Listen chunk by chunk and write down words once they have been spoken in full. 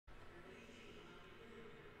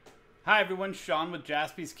Hi everyone, Sean with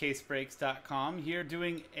JaspysCaseBreaks.com here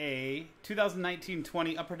doing a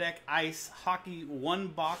 2019-20 Upper Deck Ice Hockey one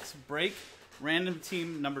box break, random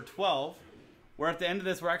team number 12, where at the end of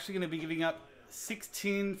this we're actually going to be giving up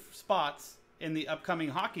 16 spots in the upcoming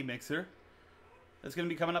hockey mixer that's going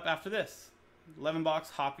to be coming up after this. 11 box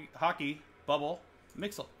hockey bubble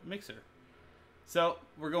mixer. So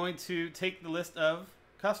we're going to take the list of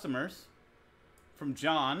customers from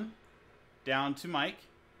John down to Mike.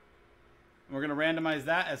 We're going to randomize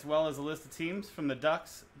that as well as a list of teams from the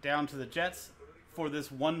Ducks down to the Jets for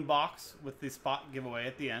this one box with the spot giveaway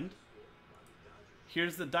at the end.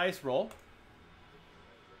 Here's the dice roll.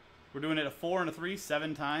 We're doing it a 4 and a 3,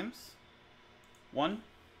 7 times. 1,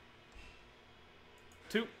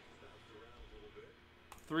 2,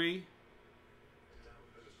 3,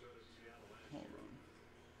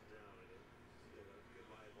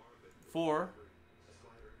 4,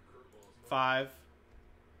 5,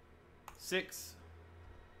 6,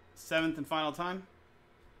 7th and final time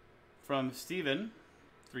from Steven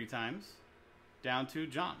 3 times down to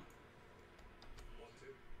John.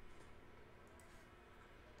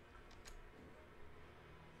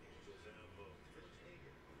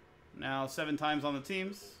 Now 7 times on the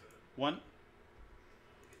teams. 1,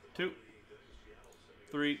 2,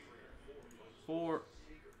 3, 4,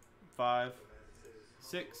 5,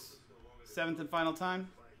 6, 7th and final time.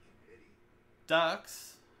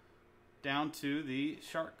 Ducks down to the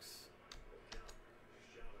Sharks.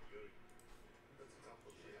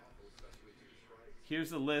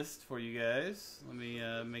 Here's the list for you guys. Let me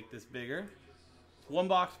make this bigger. One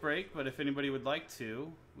box break, but if anybody would like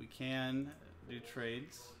to, we can do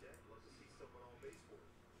trades.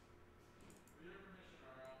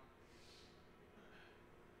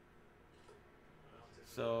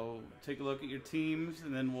 So take a look at your teams,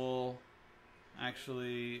 and then we'll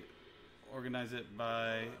actually organize it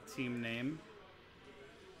by team name.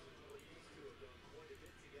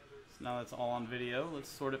 So now that's all on video. Let's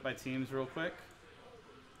sort it by teams real quick.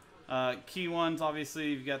 Key ones,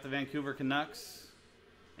 obviously, you've got the Vancouver Canucks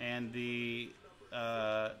and the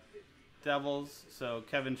Devils. So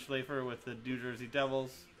Kevin Schlafer with the New Jersey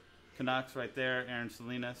Devils. Canucks right there. Aaron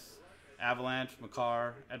Salinas. Avalanche,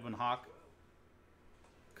 Makar, Edwin Hawk.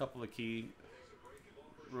 A couple of key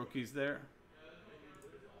rookies there.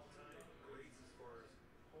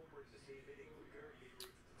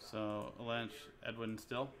 So, Avalanche, Edwin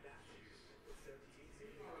still.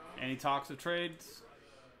 Any talks of trades?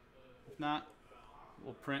 If not,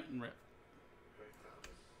 we'll print and rip.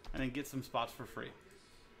 And then get some spots for free.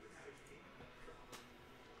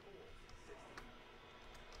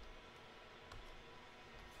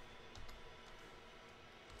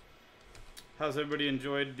 How's everybody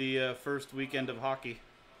enjoyed the first weekend of hockey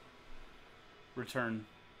return?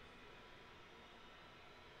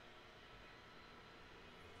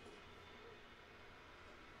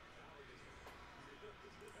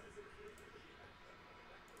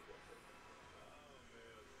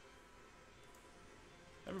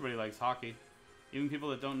 Everybody likes hockey. Even people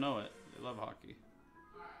that don't know it, they love hockey.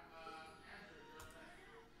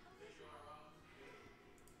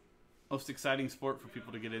 Most exciting sport for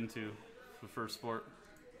people to get into, the first sport,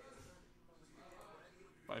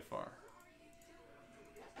 by far.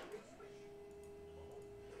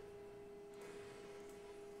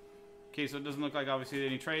 Okay, so it doesn't look like obviously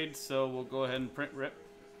any trades, so we'll go ahead and print rip.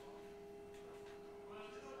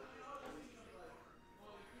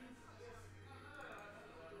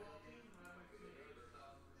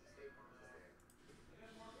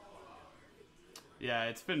 Yeah,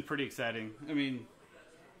 it's been pretty exciting. I mean,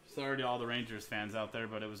 sorry to all the Rangers fans out there,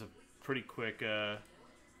 but it was a pretty quick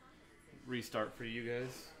restart for you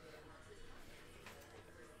guys.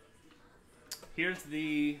 Here's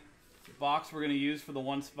the box we're going to use for the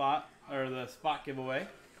one spot, or the spot giveaway.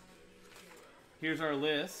 Here's our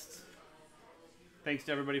list. Thanks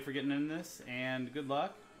to everybody for getting in this, and good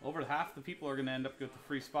luck. Over half the people are going to end up with the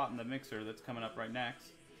free spot in the mixer that's coming up right next.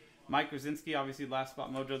 Mike Krasinski, obviously last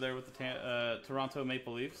spot mojo there with the Toronto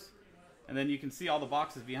Maple Leafs. And then you can see all the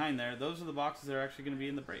boxes behind there. Those are the boxes that are actually going to be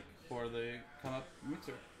in the break for the come up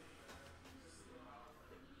mixer.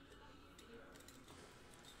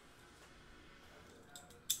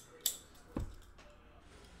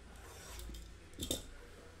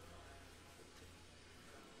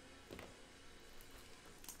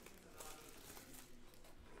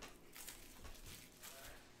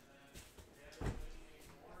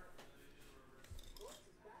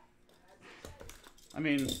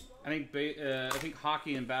 I think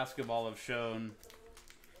hockey and basketball have shown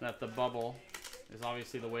that the bubble is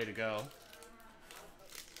obviously the way to go.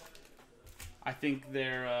 I think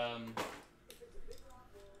they're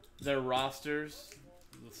their rosters,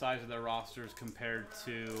 the size of their rosters compared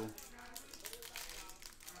to,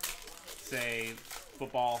 say,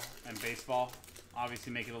 football and baseball.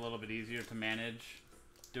 Obviously make it a little bit easier to manage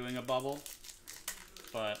doing a bubble,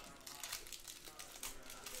 but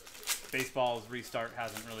baseball's restart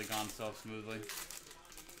hasn't really gone so smoothly.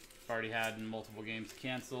 I've already had multiple games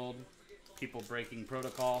canceled, people breaking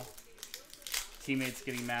protocol, teammates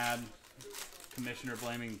getting mad, commissioner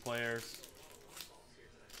blaming players.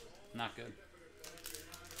 Not good.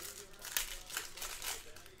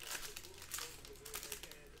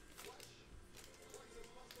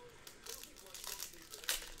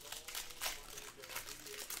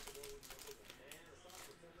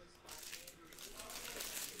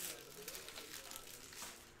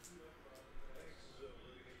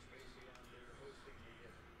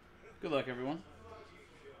 Good luck, everyone.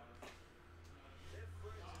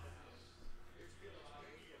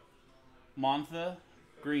 Montha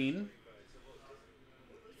Green.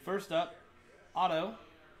 First up, auto,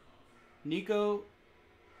 Nico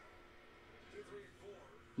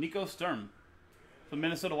Sturm from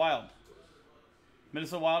Minnesota Wild.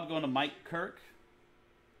 Minnesota Wild going to Mike Kirk.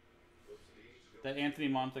 That Anthony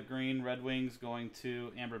Montha Green, Red Wings going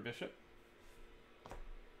to Amber Bishop.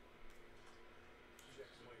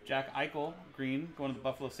 Jack Eichel Green going to the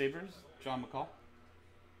Buffalo Sabres, John McCall.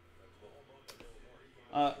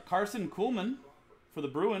 Carson Kuhlman for the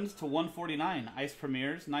Bruins to 149. Ice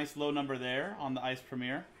Premiers. Nice low number there on the Ice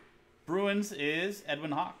Premier. Bruins is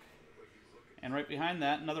Edwin Hawk. And right behind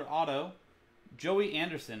that, another auto. Joey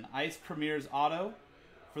Anderson. Ice Premiers auto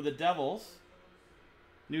for the Devils.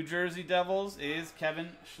 New Jersey Devils is Kevin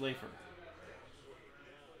Schlafer.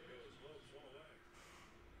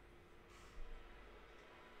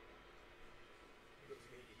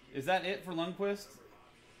 Is that it for Lundqvist?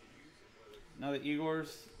 Now that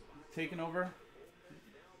Igor's taken over?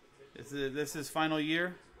 This is final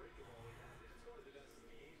year?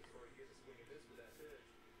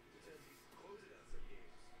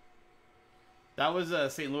 That was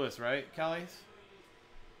St. Louis, right, Callies?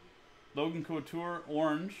 Logan Couture,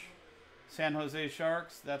 orange. San Jose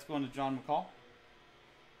Sharks, that's going to John McCall.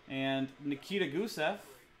 And Nikita Gusev,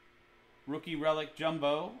 rookie relic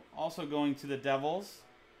jumbo, also going to the Devils.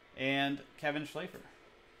 And Kevin Schlafer.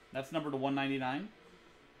 That's numbered to 199.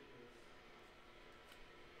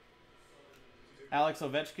 Alex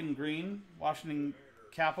Ovechkin green, Washington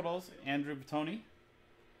Capitals, Andrew Batonti.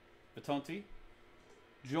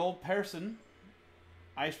 Joel Persson,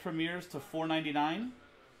 Ice Premiers to 499.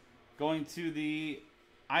 Going to the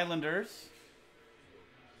Islanders.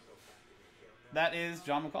 That is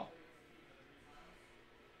John McCall.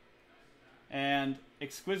 And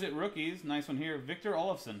exquisite rookies, nice one here, Victor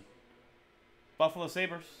Olofsson. Buffalo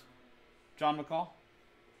Sabres, John McCall.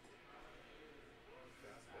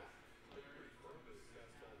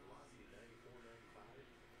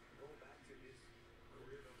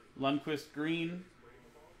 Lundqvist green,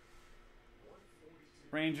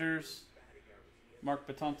 Rangers, Mark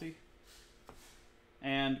Batonti.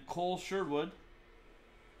 And Cole Sherwood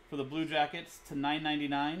for the Blue Jackets to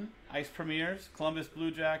 $9.99. Ice Premiers, Columbus Blue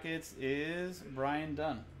Jackets is Brian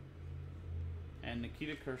Dunn. And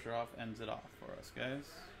Nikita Kucherov ends it off for us, guys.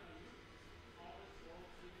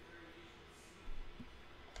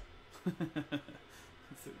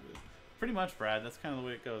 Pretty much, Brad. That's kind of the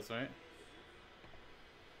way it goes, right?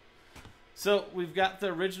 So we've got the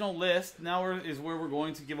original list. Now is where we're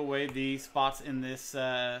going to give away the spots in this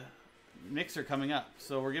mixer coming up.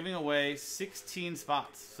 So we're giving away 16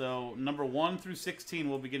 spots. So number 1 through 16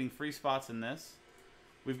 will be getting free spots in this.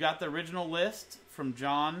 We've got the original list from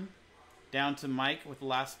John down to Mike with the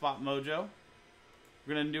last spot mojo.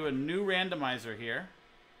 We're going to do a new randomizer here.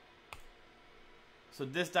 So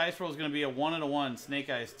this dice roll is going to be a 1 and a 1, snake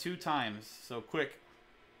eyes 2 times. So quick.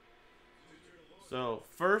 So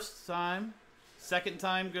first time, second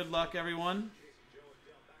time, good luck everyone.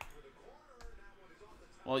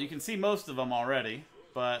 Well, you can see most of them already,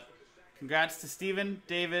 but congrats to Steven,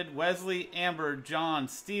 David, Wesley, Amber, John,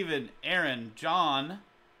 Steven, Aaron, John,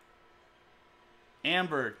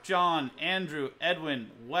 Amber, John, Andrew,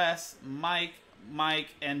 Edwin, Wes, Mike,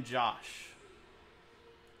 and Josh.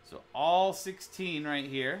 So all 16 right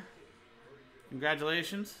here.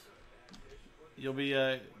 Congratulations. You'll be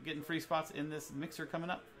getting free spots in this mixer coming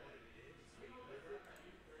up.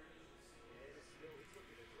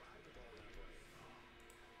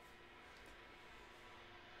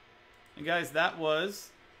 And guys, that was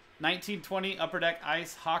 1920 Upper Deck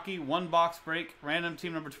Ice Hockey 1-box break, random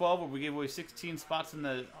team number 12, where we gave away 16 spots in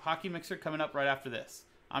the hockey mixer coming up right after this.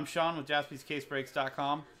 I'm Sean with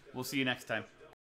JaspysCaseBreaks.com. We'll see you next time.